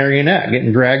 on a marionette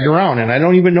getting dragged around and I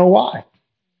don't even know why.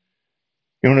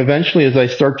 And eventually as I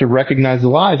start to recognize the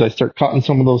lies, I start cutting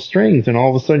some of those strings and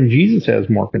all of a sudden Jesus has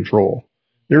more control.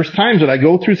 There's times that I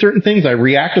go through certain things, I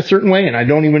react a certain way and I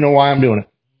don't even know why I'm doing it.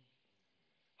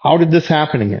 How did this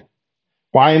happen again?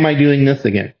 Why am I doing this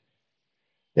again?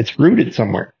 It's rooted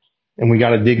somewhere and we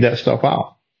got to dig that stuff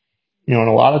out. And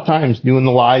a lot of times doing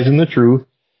the lies and the truth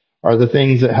are the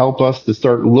things that help us to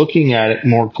start looking at it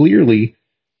more clearly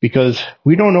because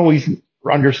we don't always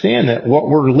understand that what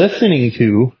we're listening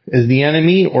to is the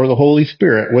enemy or the Holy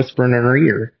Spirit whispering in our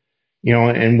ear,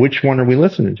 and which one are we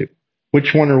listening to?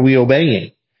 Which one are we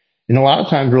obeying? And a lot of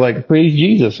times we're like, praise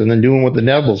Jesus, and then doing what the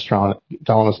devil's telling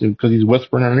us to because he's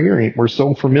whispering in our ear. And we're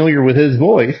so familiar with his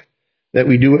voice that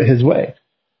we do it his way.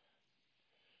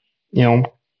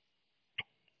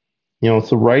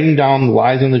 So writing down the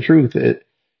lies and the truth, it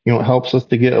helps us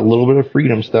to get a little bit of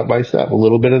freedom step by step, a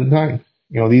little bit at a time.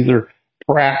 These are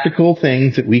practical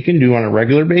things that we can do on a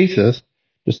regular basis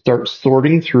to start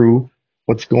sorting through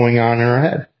what's going on in our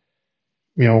head.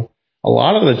 A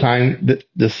lot of the time,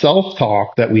 the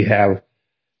self-talk that we have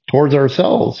towards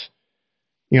ourselves,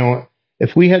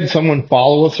 if we had someone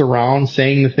follow us around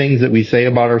saying the things that we say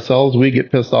about ourselves, we'd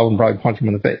get pissed off and probably punch them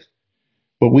in the face.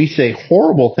 But we say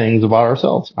horrible things about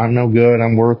ourselves. I'm no good.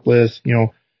 I'm worthless.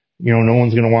 No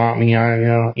one's going to want me.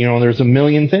 There's a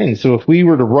million things. So if we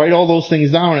were to write all those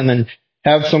things down and then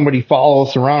have somebody follow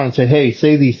us around and say, hey,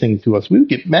 say these things to us, we would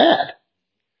get mad.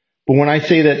 But when I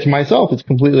say that to myself, it's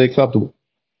completely acceptable.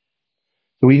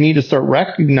 So we need to start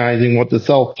recognizing what the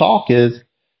self-talk is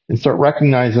and start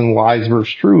recognizing lies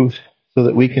versus truth so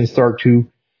that we can start to,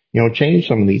 change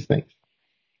some of these things.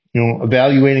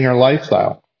 Evaluating our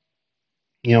lifestyle.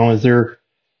 Are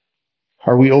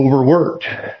we overworked?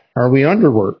 Are we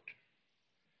underworked?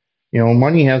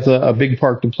 Money has a big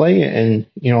part to play in,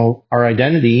 our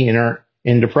identity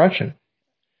in depression.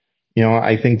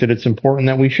 I think that it's important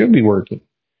that we should be working.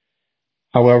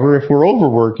 However, if we're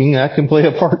overworking, that can play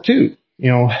a part too.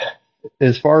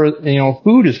 As far as,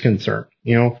 food is concerned,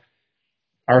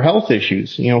 our health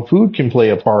issues, food can play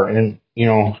a part in,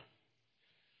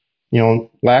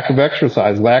 lack of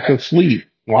exercise, lack of sleep,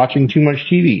 watching too much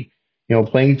TV,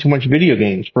 playing too much video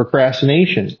games,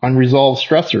 procrastination, unresolved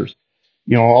stressors.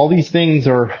 All these things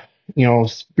are,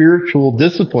 spiritual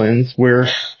disciplines where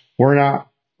we're not,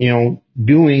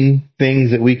 doing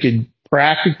things that we could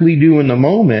practically do in the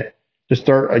moment to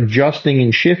start adjusting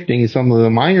and shifting some of the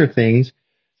minor things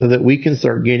so that we can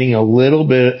start getting a little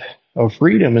bit of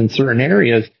freedom in certain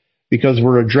areas because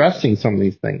we're addressing some of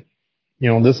these things.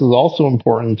 This is also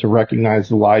important to recognize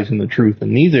the lies and the truth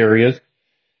in these areas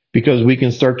because we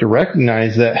can start to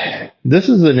recognize that this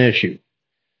is an issue.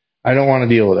 I don't want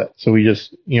to deal with it. So we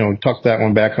just, tuck that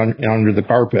one back under the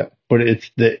carpet. But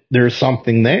it's that there's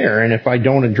something there. And if I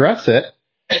don't address it,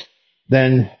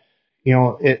 then,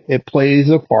 it plays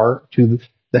a part to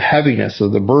the heaviness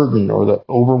of the burden or the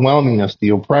overwhelmingness, the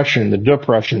oppression, the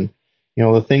depression,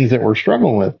 the things that we're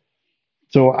struggling with.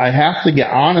 So I have to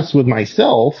get honest with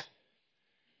myself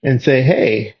and say,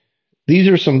 hey, these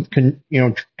are some,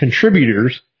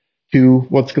 contributors to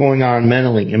what's going on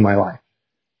mentally in my life.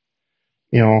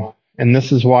 And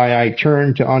this is why I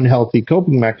turn to unhealthy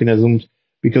coping mechanisms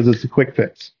because it's a quick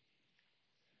fix.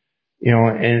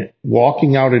 And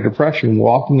walking out of depression,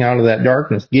 walking out of that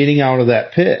darkness, getting out of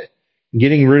that pit,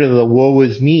 getting rid of the woe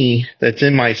is me that's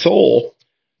in my soul,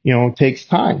 takes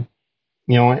time.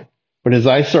 But as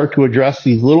I start to address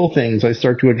these little things, I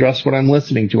start to address what I'm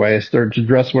listening to. I start to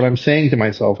address what I'm saying to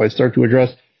myself. I start to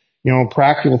address,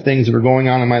 practical things that are going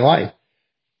on in my life.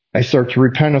 I start to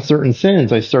repent of certain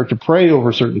sins. I start to pray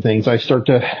over certain things. I start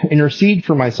to intercede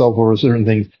for myself over certain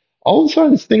things. All of a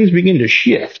sudden, things begin to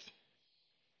shift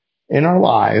in our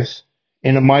lives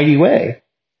in a mighty way.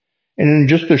 And in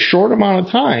just a short amount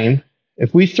of time,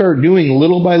 if we start doing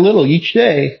little by little each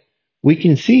day, we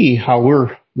can see how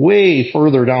we're way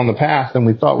further down the path than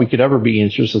we thought we could ever be in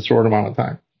just a short amount of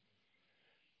time.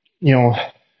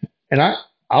 And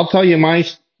I'll tell you my,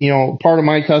 part of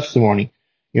my testimony.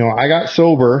 I got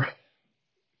sober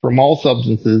from all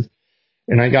substances,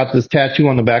 and I got this tattoo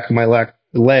on the back of my leg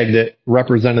that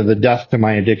represented the death to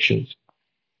my addictions.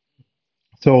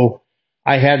 So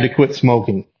I had to quit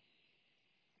smoking.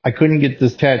 I couldn't get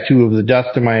this tattoo of the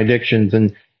death to my addictions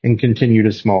and continue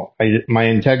to smoke. My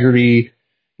integrity,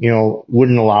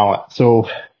 wouldn't allow it. So,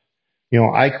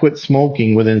 I quit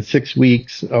smoking within 6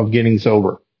 weeks of getting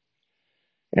sober.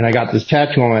 And I got this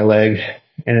tattoo on my leg,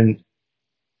 and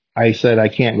I said I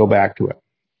can't go back to it.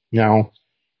 Now,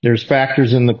 there's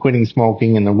factors in the quitting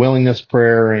smoking and the willingness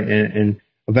prayer and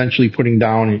eventually putting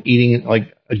down and eating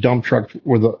like a dump truck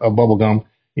with a bubble gum,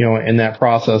 in that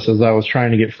process as I was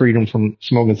trying to get freedom from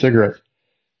smoking cigarettes.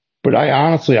 But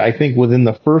I think within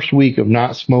the first week of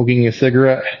not smoking a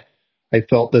cigarette, I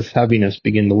felt this heaviness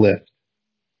begin to lift.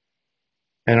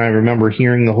 And I remember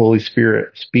hearing the Holy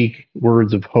Spirit speak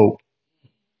words of hope.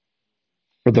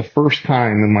 For the first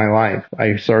time in my life,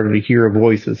 I started to hear a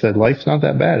voice that said, life's not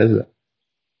that bad, is it?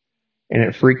 And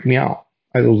it freaked me out.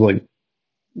 I was like,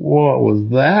 what was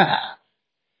that?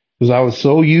 Because I was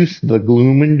so used to the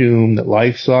gloom and doom that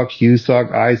life sucks, you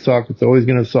suck, I suck, it's always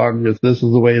going to suck, just this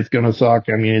is the way it's going to suck.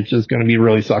 I mean, it's just going to be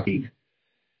really sucky.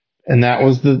 And that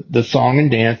was the song and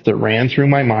dance that ran through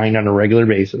my mind on a regular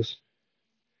basis.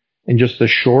 In just a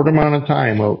short amount of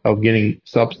time of getting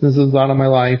substances out of my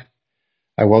life,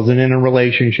 I wasn't in a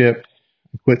relationship,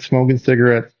 I quit smoking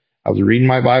cigarettes, I was reading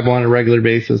my Bible on a regular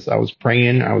basis, I was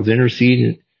praying, I was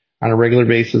interceding on a regular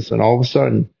basis, and all of a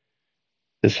sudden,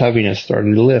 this heaviness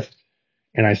started to lift.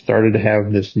 And I started to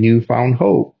have this newfound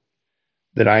hope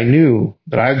that I knew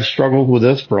that I've struggled with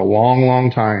this for a long,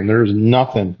 long time. There's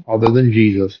nothing other than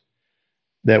Jesus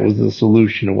that was the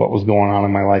solution to what was going on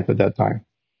in my life at that time.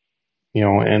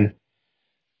 And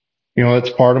it's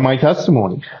part of my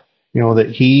testimony,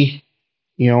 that he,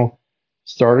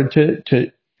 started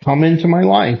to come into my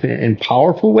life in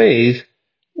powerful ways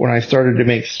when I started to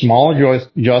make small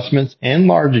adjustments and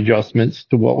large adjustments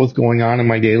to what was going on in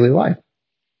my daily life.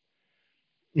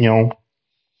 You know,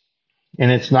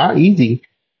 and it's not easy.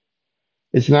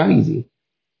 It's not easy.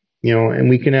 You know, and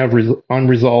we can have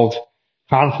unresolved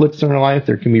conflicts in our life.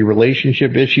 There can be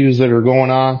relationship issues that are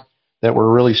going on that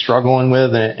we're really struggling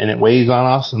with, and it weighs on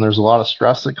us, and there's a lot of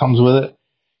stress that comes with it.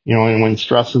 You know, and when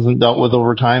stress isn't dealt with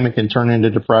over time, it can turn into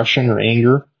depression or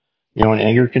anger. You know, and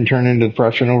anger can turn into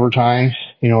depression over time.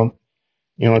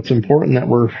 It's important that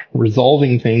we're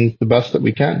resolving things the best that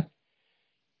we can.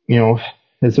 You know,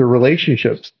 as their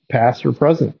relationships, past or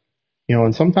present. You know,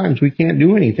 and sometimes we can't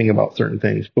do anything about certain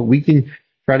things, but we can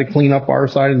try to clean up our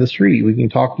side of the street. We can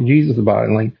talk to Jesus about it.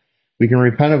 And like, we can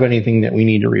repent of anything that we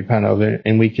need to repent of.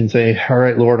 And we can say, all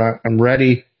right, Lord, I'm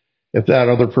ready if that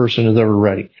other person is ever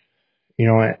ready. You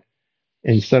know,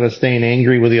 instead of staying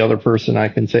angry with the other person, I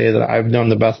can say that I've done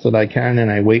the best that I can,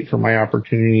 and I wait for my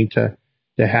opportunity to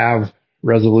have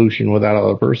resolution with that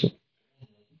other person.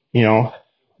 You know,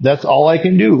 that's all I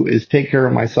can do is take care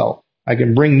of myself. I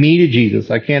can bring me to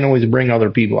Jesus. I can't always bring other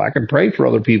people. I can pray for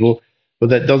other people, but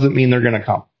that doesn't mean they're going to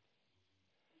come.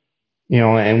 You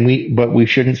know, but we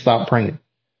shouldn't stop praying.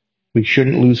 We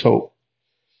shouldn't lose hope.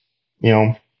 You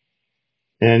know,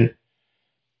 and,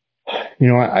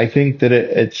 I think that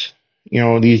it's,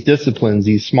 these disciplines,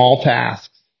 these small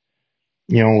tasks,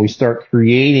 we start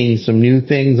creating some new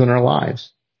things in our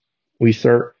lives. We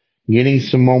start getting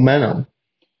some momentum.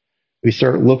 We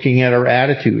start looking at our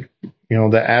attitude,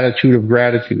 the attitude of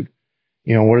gratitude.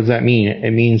 What does that mean?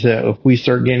 It means that if we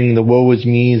start getting the woe is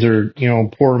me's or,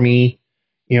 poor me,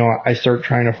 I start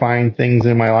trying to find things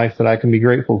in my life that I can be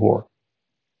grateful for.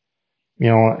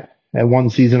 At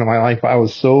one season of my life, I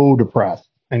was so depressed.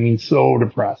 I mean, so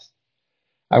depressed.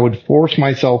 I would force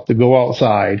myself to go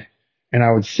outside and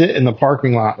I would sit in the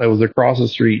parking lot that was across the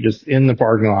street, just in the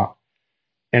parking lot.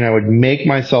 And I would make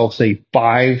myself say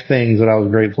 5 things that I was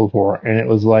grateful for. And it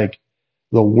was like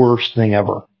the worst thing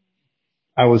ever.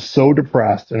 I was so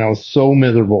depressed and I was so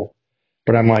miserable.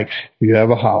 But I'm like, you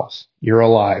have a house. You're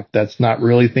alive. That's not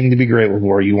really a thing to be grateful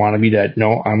for. You want to be dead.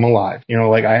 No, I'm alive.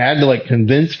 Like I had to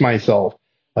convince myself,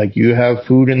 you have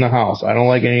food in the house. I don't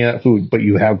like any of that food, but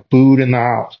you have food in the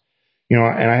house. And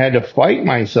I had to fight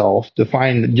myself to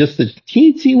find just the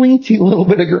teensy weensy little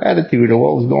bit of gratitude of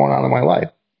what was going on in my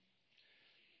life.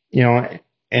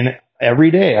 And every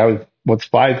day what's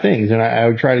 5 things? And I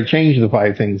would try to change the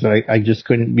 5 things. And I just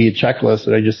couldn't be a checklist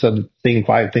that I just said the same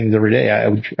 5 things every day. I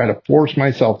would try to force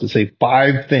myself to say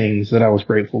 5 things that I was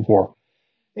grateful for.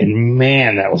 And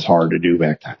man, that was hard to do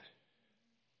back then.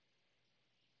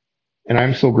 And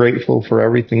I'm so grateful for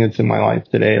everything that's in my life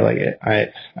today.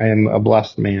 I am a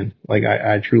blessed man.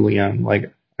 I truly am. I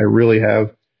really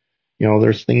have,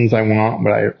 there's things I want,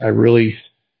 but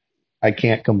I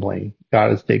can't complain.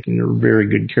 God has taken very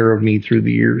good care of me through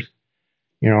the years,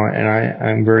 and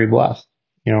I'm very blessed,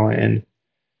 and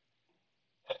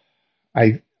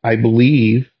I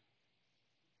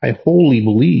wholly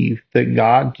believe that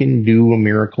God can do a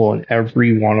miracle in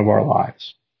every one of our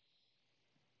lives,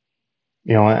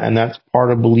 and that's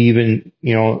part of believing,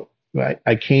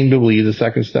 I came to believe the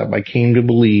second step. I came to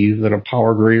believe that a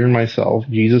power greater than myself,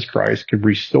 Jesus Christ, could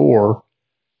restore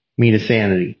me to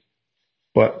sanity.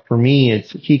 But for me,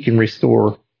 he can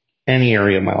restore any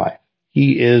area of my life.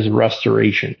 He is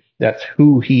restoration. That's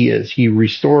who he is. He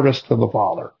restored us to the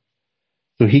Father.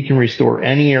 So he can restore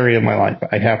any area of my life.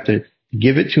 I have to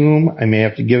give it to him. I may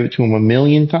have to give it to him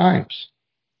 1,000,000 times.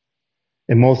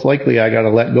 And most likely I got to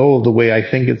let go of the way I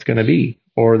think it's going to be,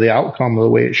 or the outcome of the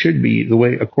way it should be, the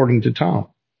way according to Tom.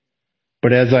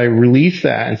 But as I release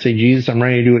that and say, Jesus, I'm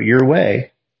ready to do it your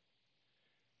way,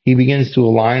 he begins to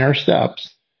align our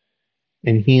steps,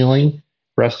 and healing,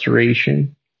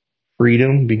 restoration,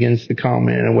 freedom begins to come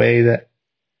in a way that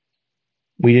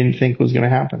we didn't think was going to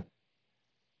happen.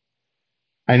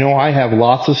 I know I have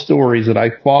lots of stories that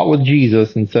I fought with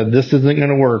Jesus and said, this isn't going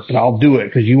to work, but I'll do it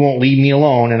because you won't leave me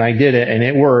alone. And I did it and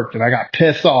it worked. And I got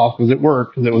pissed off because it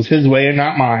worked, because it was his way and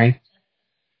not mine.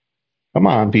 Come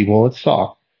on, people, let's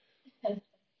talk.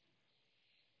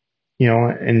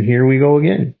 And here we go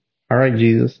again. All right,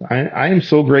 Jesus, I am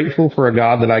so grateful for a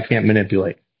God that I can't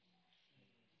manipulate.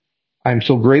 I'm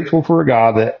so grateful for a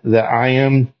God that I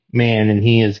am man and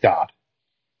he is God.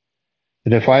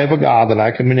 That if I have a God that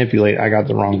I can manipulate, I got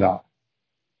the wrong God.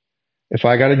 If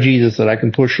I got a Jesus that I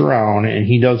can push around and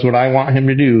he does what I want him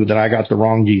to do, then I got the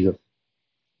wrong Jesus.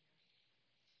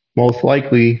 Most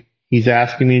likely, he's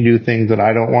asking me to do things that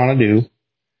I don't want to do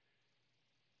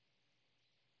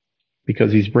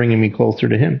because he's bringing me closer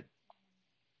to him.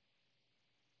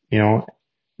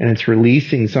 And it's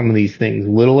releasing some of these things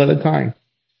little at a time.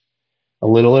 a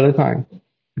little at a time.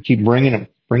 We keep bringing them.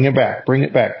 Bring it back. Bring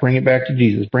it back. Bring it back to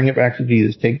Jesus. Bring it back to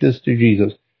Jesus. Take this to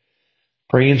Jesus.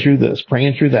 Praying through this.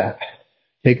 Praying through that.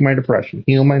 Take my depression.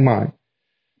 Heal my mind.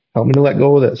 Help me to let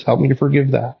go of this. Help me to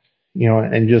forgive that.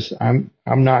 And just I'm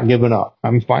not giving up.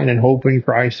 I'm finding hope in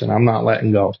Christ, and I'm not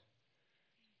letting go.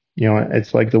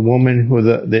 It's like the woman with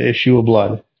the issue of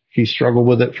blood. She struggled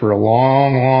with it for a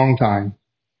long, long time.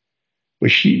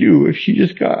 But she knew if she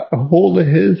just got a hold of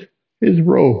his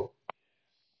robe,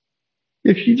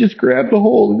 if she just grabbed a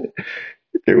hold of it,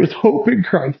 there was hope in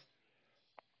Christ.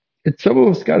 And some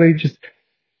of us got to just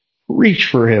reach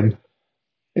for him.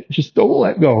 And just don't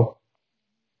let go.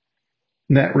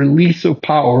 And that release of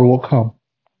power will come.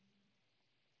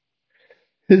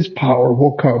 His power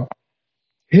will come.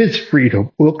 His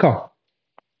freedom will come.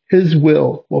 His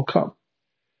will come.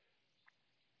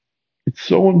 It's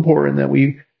so important that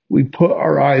we put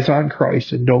our eyes on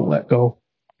Christ and don't let go.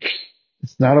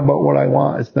 It's not about what I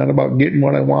want. It's not about getting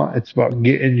what I want. It's about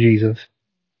getting Jesus.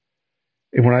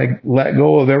 And when I let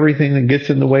go of everything that gets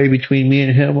in the way between me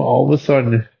and him, all of a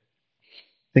sudden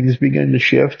things begin to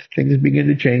shift. Things begin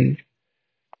to change.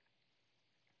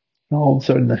 And all of a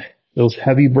sudden those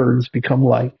heavy burdens become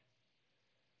light.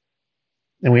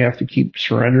 And we have to keep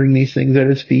surrendering these things at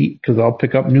his feet, because I'll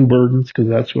pick up new burdens, because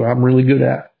that's what I'm really good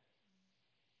at.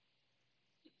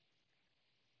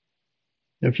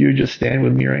 If you would just stand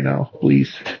with me right now,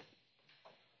 please.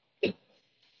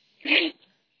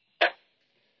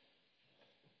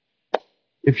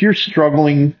 If you're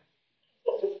struggling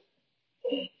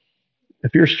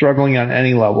on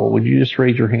any level, would you just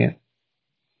raise your hand?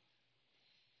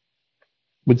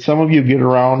 Would some of you get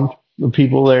around the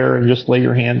people there and just lay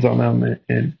your hands on them?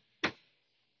 And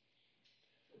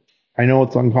I know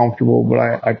it's uncomfortable, but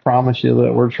I promise you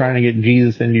that we're trying to get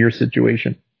Jesus into your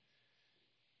situation.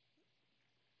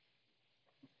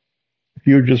 If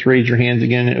you would just raise your hands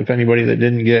again, if anybody that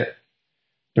didn't get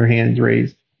their hands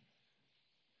raised.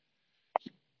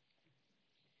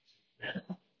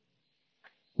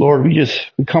 Lord, we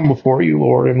come before you,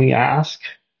 Lord, and we ask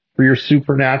for your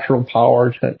supernatural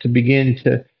power to begin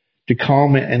to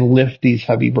come and lift these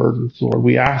heavy burdens, Lord.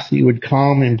 We ask that you would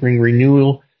come and bring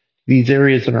renewal to these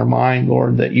areas in our mind,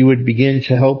 Lord, that you would begin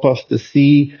to help us to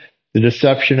see the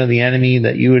deception of the enemy,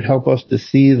 that you would help us to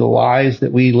see the lies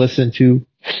that we listen to.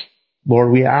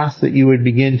 Lord, we ask that you would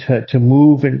begin to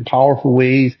move in powerful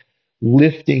ways,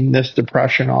 lifting this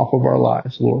depression off of our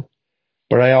lives, Lord.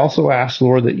 But I also ask,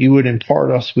 Lord, that you would impart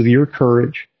us with your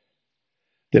courage,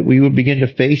 that we would begin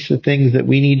to face the things that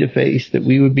we need to face, that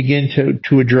we would begin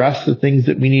to address the things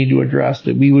that we need to address,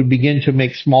 that we would begin to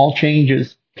make small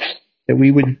changes, that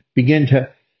we would begin to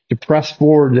press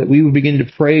forward, that we would begin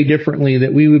to pray differently,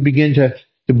 that we would begin to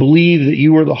believe that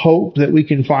you are the hope that we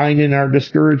can find in our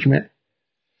discouragement,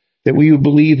 that we would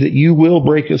believe that you will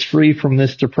break us free from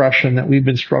this depression that we've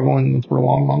been struggling with for a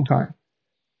long, long time.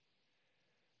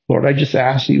 Lord, I just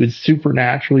ask that you would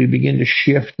supernaturally begin to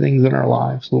shift things in our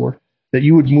lives, Lord, that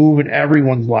you would move in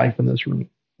everyone's life in this room,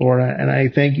 Lord. And I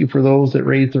thank you for those that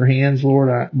raised their hands,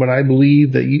 Lord. But I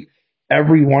believe that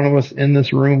every one of us in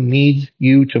this room needs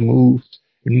you to move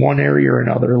in one area or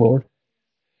another, Lord.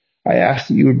 I ask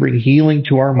that you would bring healing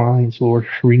to our minds, Lord,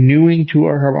 renewing to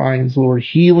our minds, Lord,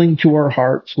 healing to our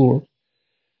hearts, Lord.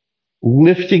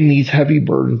 Lifting these heavy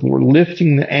burdens, Lord,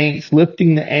 lifting the angst,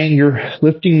 lifting the anger,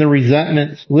 lifting the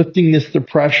resentments, lifting this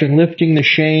depression, lifting the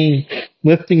shame,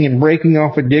 lifting and breaking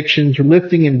off addictions, or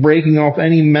lifting and breaking off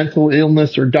any mental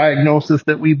illness or diagnosis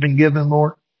that we've been given,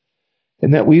 Lord.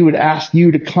 And that we would ask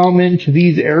you to come into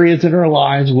these areas in our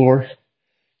lives, Lord,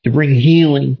 to bring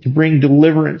healing, to bring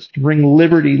deliverance, to bring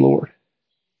liberty, Lord.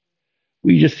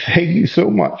 We just thank you so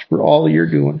much for all you're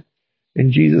doing.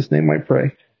 In Jesus' name I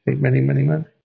pray. Amen, amen, amen.